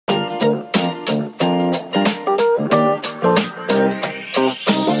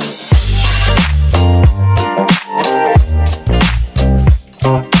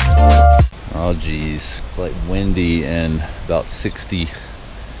and about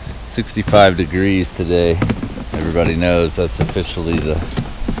 65 degrees today. Everybody knows that's officially the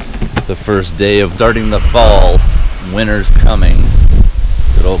first day of starting the fall. Winter's coming.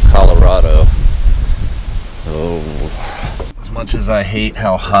 Good old Colorado. So as much as I hate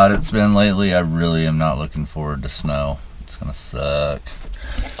how hot it's been lately, I really am not looking forward to snow. It's gonna suck.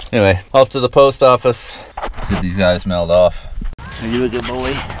 Anyway, off to the post office. See if these guys mailed off. Are you a good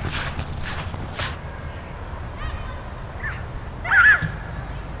boy?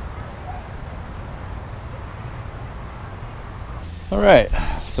 All right,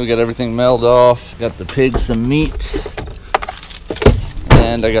 so we got everything mailed off. Got the pigs some meat,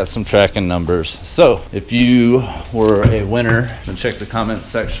 and I got some tracking numbers. So if you were a winner, then check the comment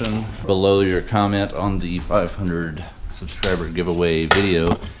section below your comment on the 500 subscriber giveaway video,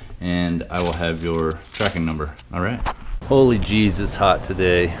 and I will have your tracking number. All right. Holy jeez, it's hot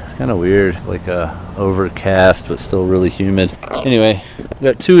today. It's kind of weird, like overcast, but still really humid. Anyway,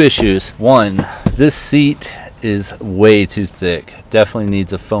 we got two issues. One, this seat is way too thick. Definitely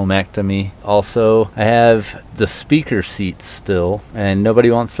needs a foamectomy. Also, I have the speaker seats still, and nobody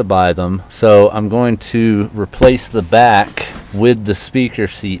wants to buy them. So I'm going to replace the back with the speaker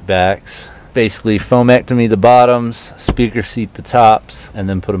seat backs. Basically foamectomy the bottoms, speaker seat the tops, and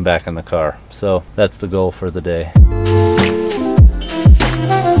then put them back in the car. So that's the goal for the day.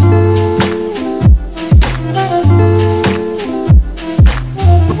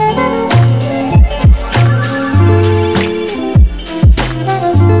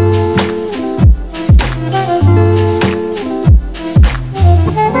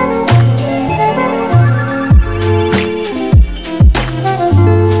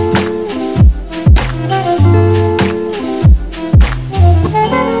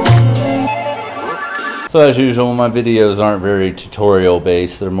 So as usual, my videos aren't very tutorial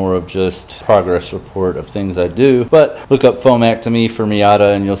based. They're more of just progress report of things I do. But look up foamectomy for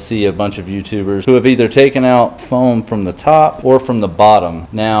Miata and you'll see a bunch of YouTubers who have either taken out foam from the top or from the bottom.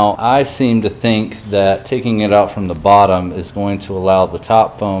 Now, I seem to think that taking it out from the bottom is going to allow the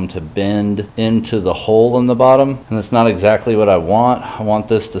top foam to bend into the hole in the bottom. And that's not exactly what I want. I want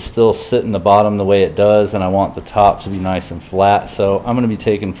this to still sit in the bottom the way it does, and I want the top to be nice and flat. So I'm going to be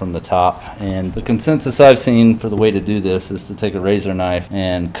taking from the top, and the consensus I've seen for the way to do this is to take a razor knife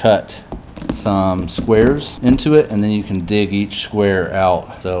and cut some squares into it, and then you can dig each square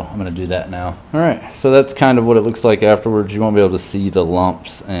out. So I'm going to do that now. All right, so that's kind of what it looks like afterwards. You won't be able to see the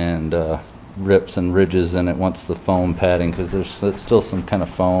lumps and rips and ridges in it once the foam padding, because there's still some kind of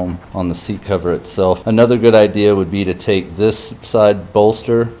foam on the seat cover itself. Another good idea would be to take this side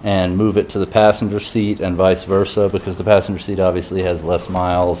bolster and move it to the passenger seat and vice versa, because the passenger seat obviously has less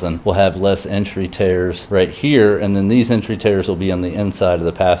miles and will have less entry tears right here, and then these entry tears will be on the inside of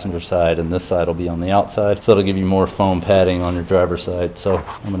the passenger side and this side will be on the outside, so it'll give you more foam padding on your driver's side. So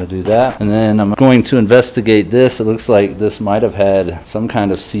I'm going to do that, and then I'm going to investigate this. It looks like this might have had some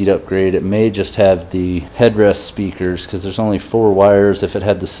kind of seat upgrade. It may just have the headrest speakers, because there's only 4 wires. If it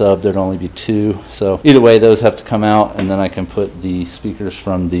had the sub, there'd only be 2. So either way, those have to come out, and then I can put the speakers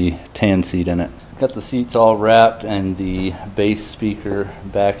from the tan seat in it. Got the seats all wrapped and the bass speaker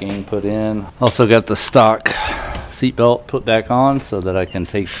backing put in. Also got the stock seat belt put back on so that I can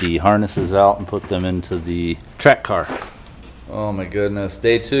take the harnesses out and put them into the track car. Oh my goodness,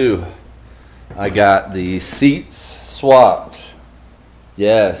 day 2. I got the seats swapped.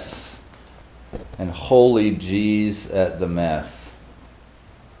 Yes. And holy geez at the mess.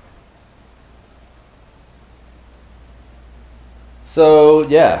 So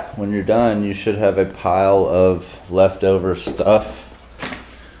yeah, when you're done, you should have a pile of leftover stuff,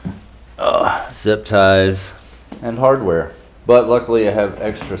 zip ties, and hardware. But luckily I have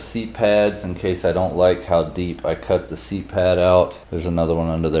extra seat pads in case I don't like how deep I cut the seat pad out. There's another one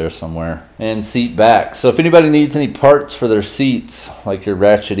under there somewhere. And seat backs. So if anybody needs any parts for their seats, like your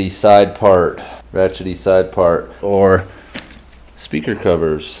ratchety side part, or speaker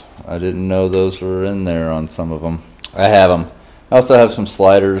covers. I didn't know those were in there on some of them. I have them. I also have some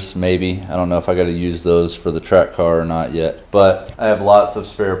sliders, maybe. I don't know if I got to use those for the track car or not yet. But I have lots of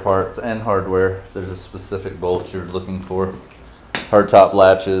spare parts and hardware. If there's a specific bolt you're looking for. Hardtop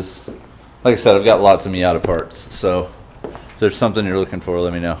latches. Like I said, I've got lots of Miata parts. So if there's something you're looking for,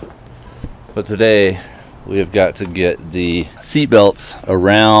 let me know. But today, we have got to get the seat belts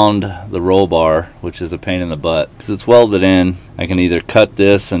around the roll bar, which is a pain in the butt because it's welded in. I can either cut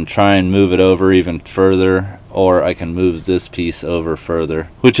this and try and move it over even further, or I can move this piece over further,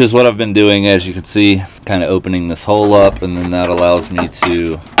 which is what I've been doing. As you can see, kind of opening this hole up, and then that allows me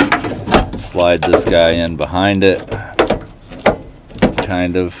to slide this guy in behind it.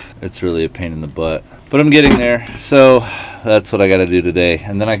 Kind of. It's really a pain in the butt. But I'm getting there, so that's what I got to do today.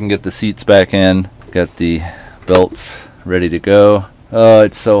 And then I can get the seats back in, got the belts ready to go. Oh,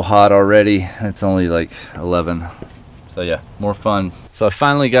 it's so hot already. It's only like 11. So yeah, more fun. So I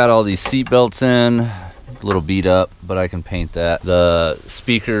finally got all these seat belts in. A little beat up, but I can paint that. The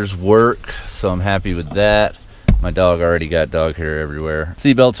speakers work, so I'm happy with that. My dog already got dog hair everywhere.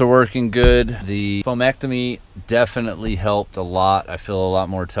 Seatbelts are working good. The foamectomy definitely helped a lot. I feel a lot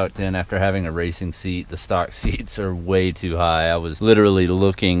more tucked in after having a racing seat. The stock seats are way too high. I was literally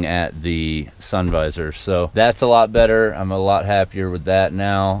looking at the sun visor, so that's a lot better. I'm a lot happier with that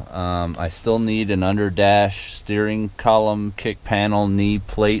now. I still need an under dash steering column, kick panel, knee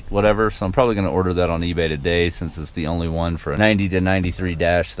plate, whatever, so I'm probably going to order that on eBay today since it's the only one for a 90 to 93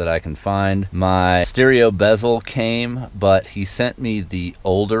 dash that I can find. My stereo bezel came, but he sent me the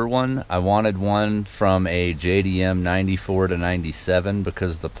older one. I wanted one from a JDM 94 to 97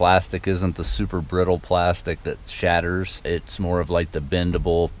 because the plastic isn't the super brittle plastic that shatters. It's more of like the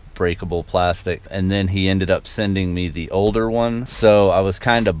bendable, breakable plastic. And then he ended up sending me the older one, so I was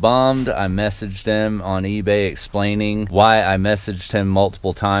kind of bummed. I messaged him on eBay explaining why I messaged him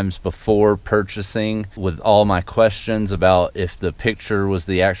multiple times before purchasing with all my questions about if the picture was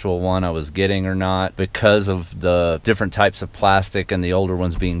the actual one I was getting or not, because of the different types of plastic and the older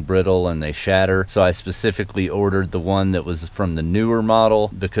ones being brittle and they shatter. So I specifically ordered the one that was from the newer model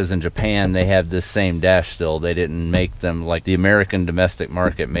because in Japan they have this same dash still. They didn't make them like the American domestic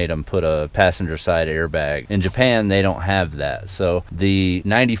market made them put a passenger side airbag. In Japan they don't have that. So the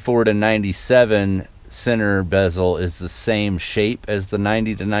 94 to 97 center bezel is the same shape as the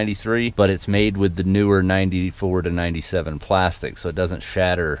 90 to 93, but it's made with the newer 94 to 97 plastic, so it doesn't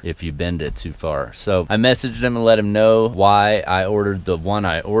shatter if you bend it too far. So I messaged him and let him know why I ordered the one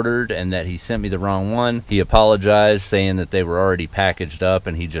I ordered and that he sent me the wrong one. He apologized, saying that they were already packaged up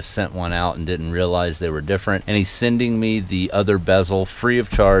and he just sent one out and didn't realize they were different. And he's sending me the other bezel free of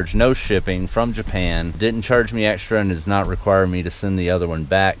charge, no shipping, from Japan. Didn't charge me extra and does not require me to send the other one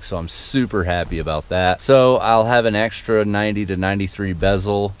back, so I'm super happy about that. So I'll have an extra 90 to 93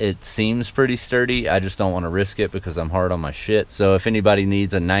 bezel. It seems pretty sturdy. I just don't want to risk it because I'm hard on my shit. So if anybody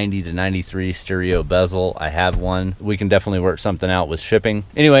needs a 90 to 93 stereo bezel, I have one. We can definitely work something out with shipping.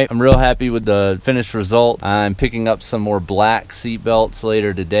 Anyway, I'm real happy with the finished result. I'm picking up some more black seat belts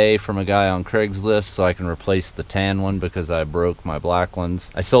later today from a guy on Craigslist so I can replace the tan one because I broke my black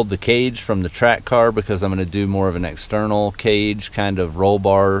ones. I sold the cage from the track car because I'm going to do more of an external cage kind of roll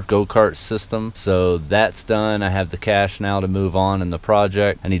bar go-kart system. So that's done. I have the cash now to move on in the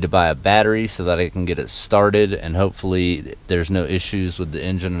project. I need to buy a battery so that I can get it started and hopefully there's no issues with the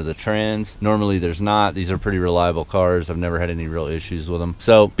engine or the trans. Normally there's not. These are pretty reliable cars. I've never had any real issues with them.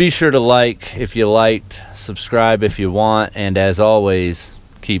 So be sure to like if you liked, subscribe if you want, and as always,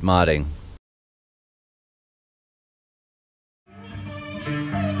 keep modding.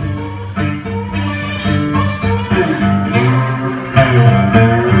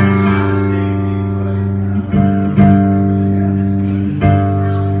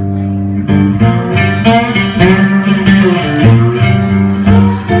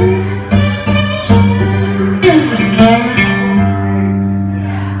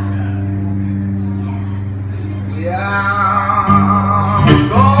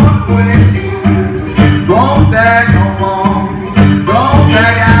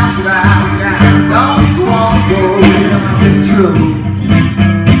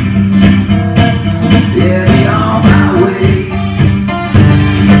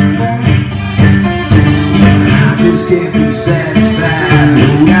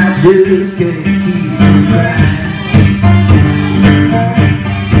 Just can't keep from crying.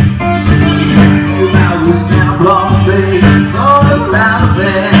 I was now blown, baby, all around the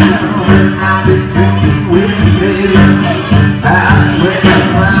bed. And I've been drinking whiskey, baby. I went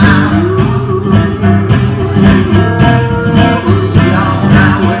around, on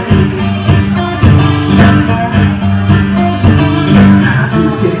my way. And I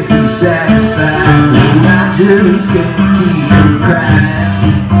just can't be satisfied. I just can't keep from crying.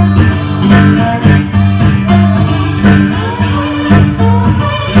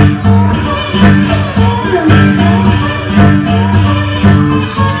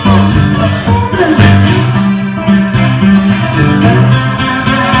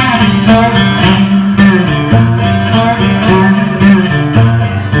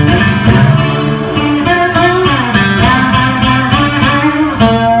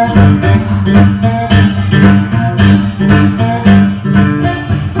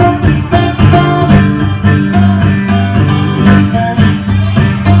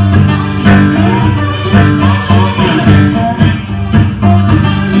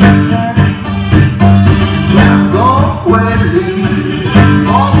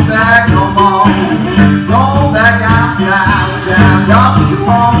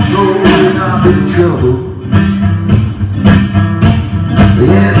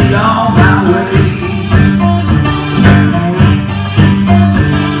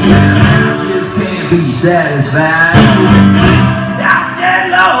 satisfied. I said,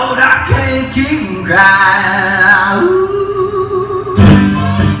 Lord, I can't keep crying.